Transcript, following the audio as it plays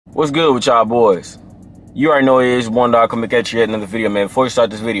What's good with y'all boys? You already know it is one dog coming at you yet another video, man. Before you start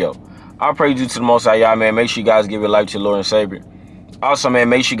this video, I pray you to the Most High, y'all, man. Make sure you guys give your life to your Lord and Savior. Also, man,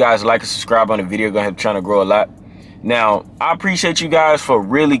 make sure you guys like and subscribe on the video. Gonna help trying to grow a lot. Now, I appreciate you guys for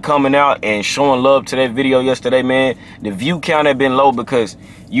really coming out and showing love to that video yesterday, man. The view count had been low because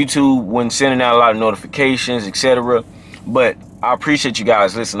YouTube wasn't sending out a lot of notifications, etc. But I appreciate you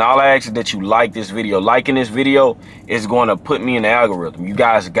guys. Listen, all I ask is that you like this video. Liking this video is going to put me in the algorithm. You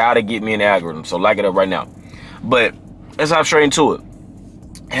guys got to get me in the algorithm. So like it up right now. But let's hop straight into it.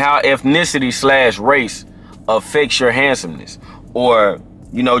 How ethnicity/race affects your handsomeness. Or,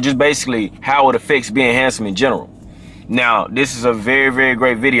 you know, just basically how it affects being handsome in general. Now, this is a very, very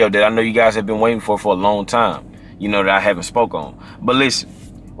great video that I know you guys have been waiting for a long time. You know, that I haven't spoke on. But listen,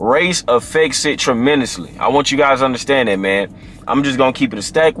 race affects it tremendously. I want you guys to understand that, man. I'm just going to keep it a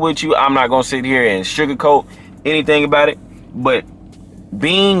stack with you. I'm not going to sit here and sugarcoat anything about it. But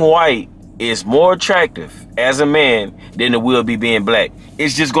being white is more attractive as a man than it will be being black.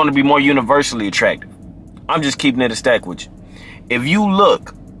 It's just going to be more universally attractive. I'm just keeping it a stack with you. If you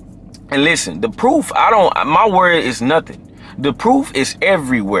look and listen, the proof, my word is nothing. The proof is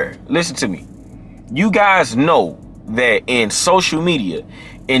everywhere. Listen to me. You guys know that in social media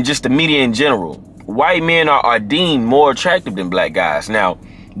and just the media in general, white men are deemed more attractive than black guys. Now,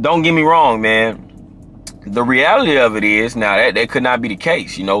 don't get me wrong, man. The reality of it is, now that could not be the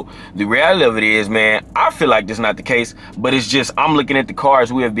case, you know. The reality of it is, man, I feel like that's not the case, but it's just I'm looking at the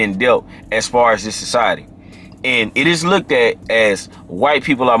cards we have been dealt as far as this society. And it is looked at as white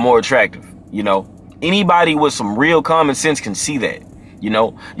people are more attractive, you know. Anybody with some real common sense can see that, you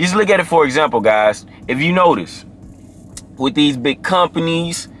know. Just look at it, for example, guys. If you notice, with these big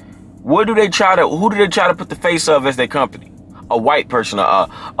companies, who do they try to put the face of as their company? A white person, a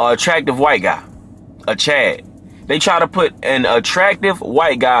attractive white guy, a Chad. They try to put an attractive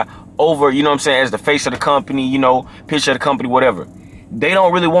white guy over, you know what I'm saying, as the face of the company, you know, picture of the company, whatever. They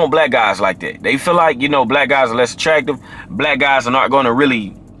don't really want black guys like that. They feel like, you know, black guys are less attractive. Black guys are not going to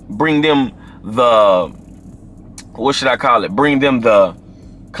really bring them the, what should I call it? Bring them the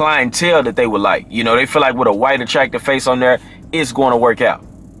clientele that they would like. You know, they feel like with a white attractive face on there, it's going to work out.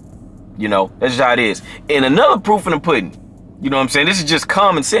 You know, that's just how it is. And another proof in the pudding, you know what I'm saying? This is just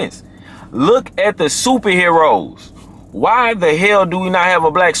common sense. Look at the superheroes. Why the hell do we not have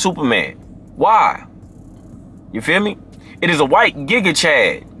a black Superman? Why? You feel me? It is a white Giga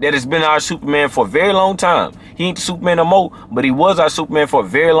Chad that has been our Superman for a very long time. He ain't the Superman no more, but he was our Superman for a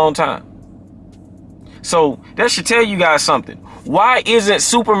very long time. So that should tell you guys something. Why isn't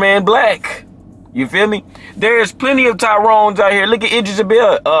Superman black? You feel me? There's plenty of Tyrones out here. Look at Idris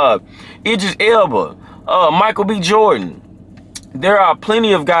Elba, Michael B. Jordan. There are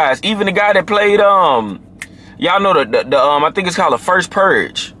plenty of guys. Even the guy that played y'all know the I think it's called The First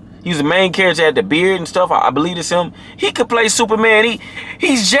Purge. He's the main character, had the beard and stuff. I believe it's him. He could play Superman.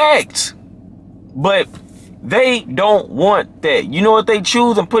 He's jacked. But they don't want that. You know what they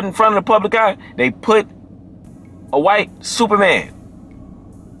choose and put in front of the public eye? They put a white Superman.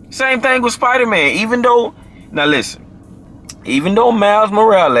 Same thing with Spider-Man. Even though, now listen, even though Miles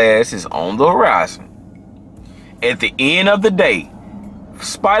Morales is on the horizon, at the end of the day,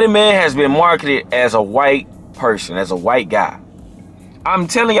 Spider-Man has been marketed as a white person, as a white guy. I'm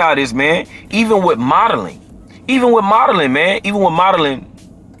telling y'all this, man. Even with modeling, man,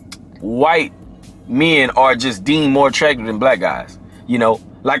 white men are just deemed more attractive than black guys. You know,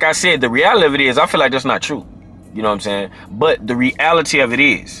 like I said, the reality of it is, I feel like that's not true. You know what I'm saying? But the reality of it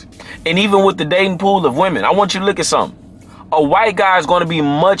is, and even with the dating pool of women, I want you to look at something. A white guy is going to be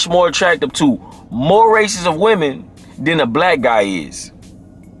much more attractive to more races of women than a black guy is.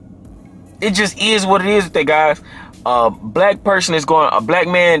 It just is what it is with that, guys. A black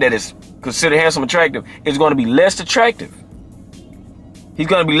man that is considered handsome, attractive, is going to be less attractive. He's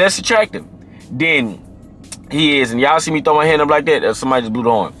going to be less attractive than he is. And y'all see me throw my hand up like that, somebody just blew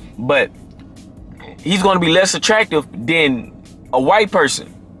the horn. But he's going to be less attractive than a white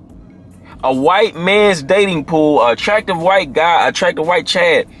person. A white man's dating pool, attractive white guy, attractive white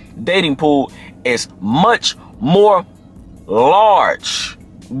Chad dating pool is much more large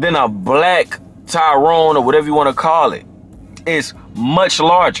than a black Tyrone or whatever you want to call it. It's much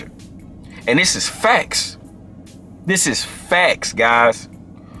larger. And this is facts. This is facts, guys.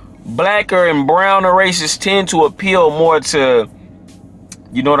 Blacker and browner races tend to appeal more to,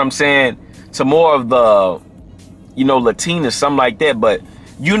 you know what I'm saying, to more of the, you know, Latinas, something like that. But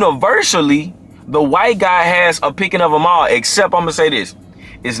universally, the white guy has a picking of them all, except I'm going to say this.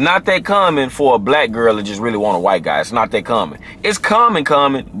 It's not that common for a black girl to just really want a white guy. It's not that common. It's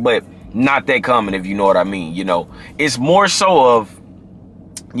common, but not that common, if you know what I mean. You know, it's more so of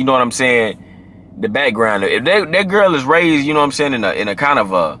you know what I'm saying, the background. If that girl is raised, you know what I'm saying, in a kind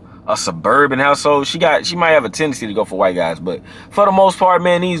of a suburban household, she might have a tendency to go for white guys. But for the most part,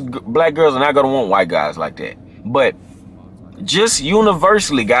 man, these black girls are not gonna want white guys like that. But just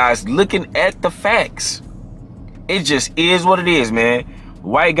universally, guys, looking at the facts, it just is what it is, man.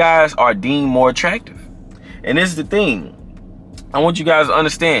 White guys are deemed more attractive. And this is the thing I want you guys to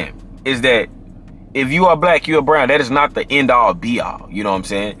understand, is that if you are black, you are brown, that is not the end all be all. You know what I'm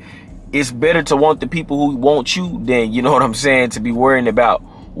saying? It's better to want the people who want you than, you know what I'm saying, to be worrying about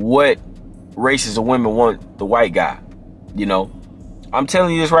what races of women want the white guy. You know, I'm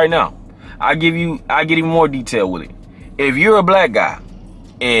telling you this right now. I get even more detail with it. If you're a black guy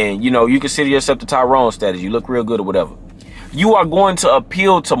and, you know, you consider yourself the Tyrone status, you look real good or whatever, you are going to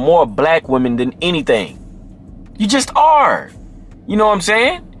appeal to more black women than anything. You just are. You know what I'm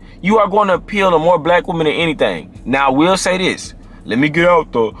saying? You are going to appeal to more black women than anything. Now, I will say this. Let me get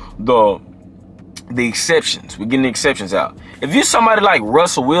out the exceptions. We're getting the exceptions out. If you're somebody like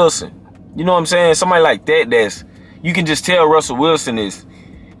Russell Wilson, you know what I'm saying? Somebody like that, you can just tell Russell Wilson is,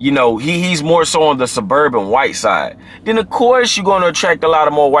 you know, he's more so on the suburban white side, then of course you're going to attract a lot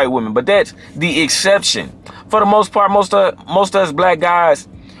of more white women. But that's the exception. For the most part, most of us black guys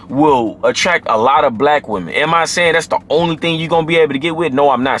will attract a lot of black women. Am I saying that's the only thing you're going to be able to get with?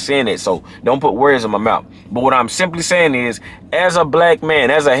 No, I'm not saying that. So don't put words in my mouth. But what I'm simply saying is, as a black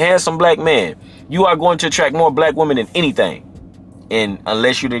man, as a handsome black man, you are going to attract more black women than anything. And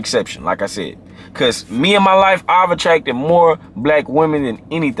unless you're the exception, like I said. Because me in my life, I've attracted more black women than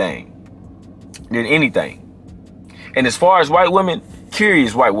anything. And as far as white women,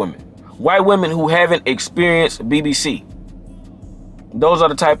 curious white women. White women who haven't experienced BBC. Those are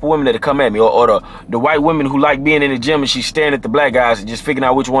the type of women that come at me. Or the white women who like being in the gym and she's staring at the black guys and just figuring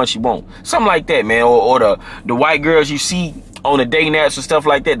out which one she wants. Something like that, man. Or the white girls you see on the dating apps and stuff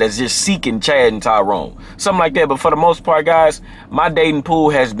like that that's just seeking Chad and Tyrone. Something like that. But for the most part, guys, my dating pool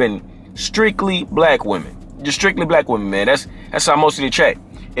has been strictly black women. Just strictly black women, man. That's how most of the attract.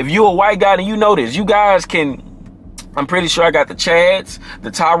 If you're a white guy and you know this, you guys can, I'm pretty sure I got the Chads,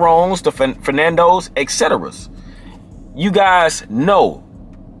 the Tyrones, the Fernandos, etc. You guys know,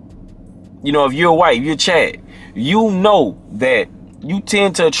 you know, if you're white, if you're Chad, you know that you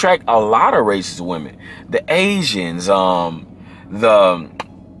tend to attract a lot of races of women. The Asians, the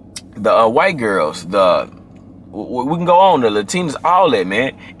white girls, we can go on, the Latinas, all that,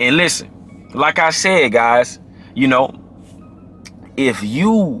 man. And listen, like I said, guys, you know, if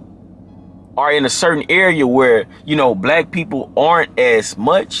you are in a certain area where, you know, black people aren't as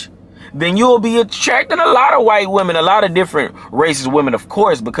much, then you'll be attracting a lot of white women, a lot of different races of women, of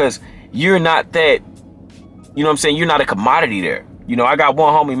course, because you're not that, you know what I'm saying, you're not a commodity there. You know, I got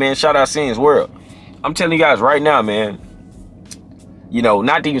one homie, man, shout out Sin's World. I'm telling you guys right now, man, you know,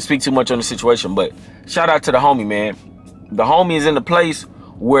 not to even speak too much on the situation, but shout out to the homie, man. The homie is in a place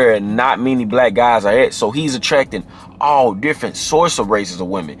where not many black guys are at, so he's attracting all different sorts of races of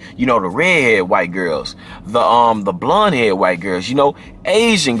women. You know, the redhead white girls, the blonde haired white girls, you know,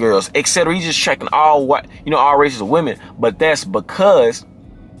 Asian girls, etc. He's just attracting all white, you know, all races of women. But that's because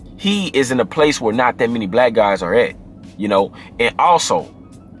he is in a place where not that many black guys are at, you know. And also,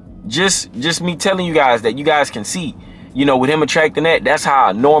 just me telling you guys that you guys can see, you know, with him attracting that, that's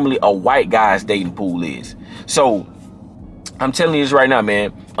how normally a white guy's dating pool is. So I'm telling you this right now,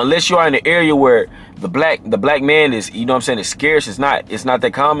 man. Unless you are in an area where the black man is, you know what I'm saying, it's scarce, it's not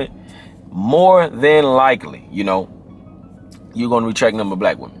that common, more than likely, you know, you're going to be attracting them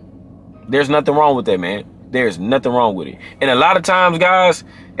black women. There's nothing wrong with that, man. There's nothing wrong with it. And a lot of times, guys,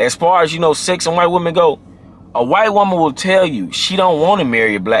 as far as, you know, sex and white women go, a white woman will tell you she don't want to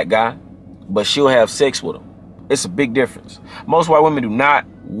marry a black guy, but she'll have sex with him. It's a big difference. Most white women do not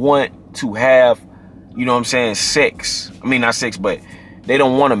want to have, you know what I'm saying, sex. I mean, not sex, but they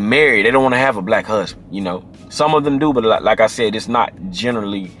don't want to marry. They don't want to have a black husband, you know. Some of them do, but like I said, it's not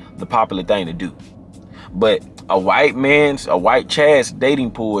generally the popular thing to do. But a white Chad's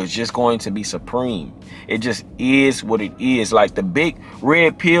dating pool is just going to be supreme. It just is what it is. Like, the big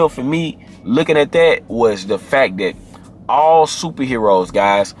red pill for me looking at that was the fact that all superheroes,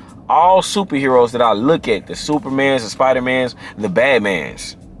 guys, all superheroes that I look at, the Supermans, the Spider-Mans, the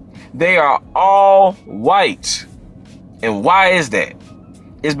Batmans, they are all white. And why is that?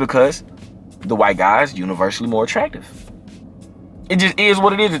 It's because the white guy is universally more attractive. It just is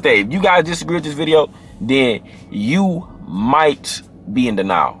what it is today. If you guys disagree with this video, then you might be in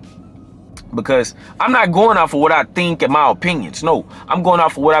denial. Because I'm not going off of what I think and my opinions. No, I'm going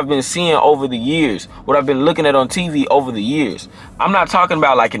off of what I've been seeing over the years, what I've been looking at on TV over the years. I'm not talking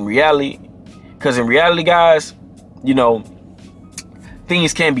about like in reality, because in reality, guys, you know,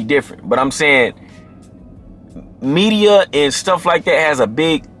 things can be different. But I'm saying media and stuff like that has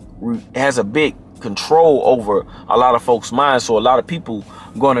a big control over a lot of folks' minds. So a lot of people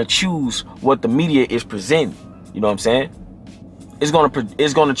gonna choose what the media is presenting. You know what I'm saying? It's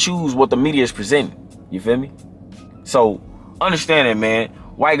gonna choose what the media is presenting. You feel me? So understand it, man.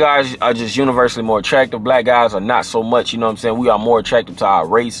 White guys are just universally more attractive. Black guys are not so much. You know what I'm saying? We are more attractive to our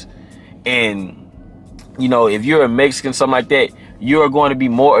race. And you know, if you're a Mexican, something like that, you're going to be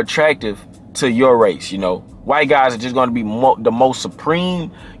more attractive to your race. You know, white guys are just going to be the most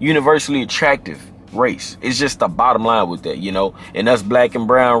supreme, universally attractive race. It's just the bottom line with that, you know. And us black and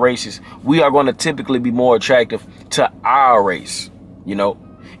brown races, we are going to typically be more attractive to our race, you know.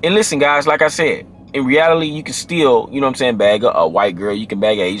 And listen, guys, like I said, in reality, you can still, you know what I'm saying, bag a white girl. You can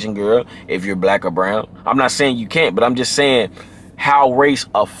bag an Asian girl if you're black or brown. I'm not saying you can't, but I'm just saying how race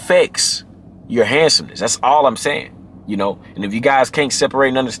affects your handsomeness. That's all I'm saying, you know. And if you guys can't separate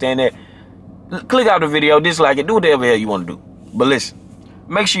and understand that, click out the video, dislike it, do whatever the hell you want to do. But listen,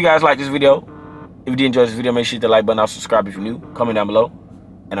 make sure you guys like this video. If you did enjoy this video, make sure you hit the like button. I'll subscribe if you're new. Comment down below,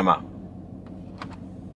 and I'm out.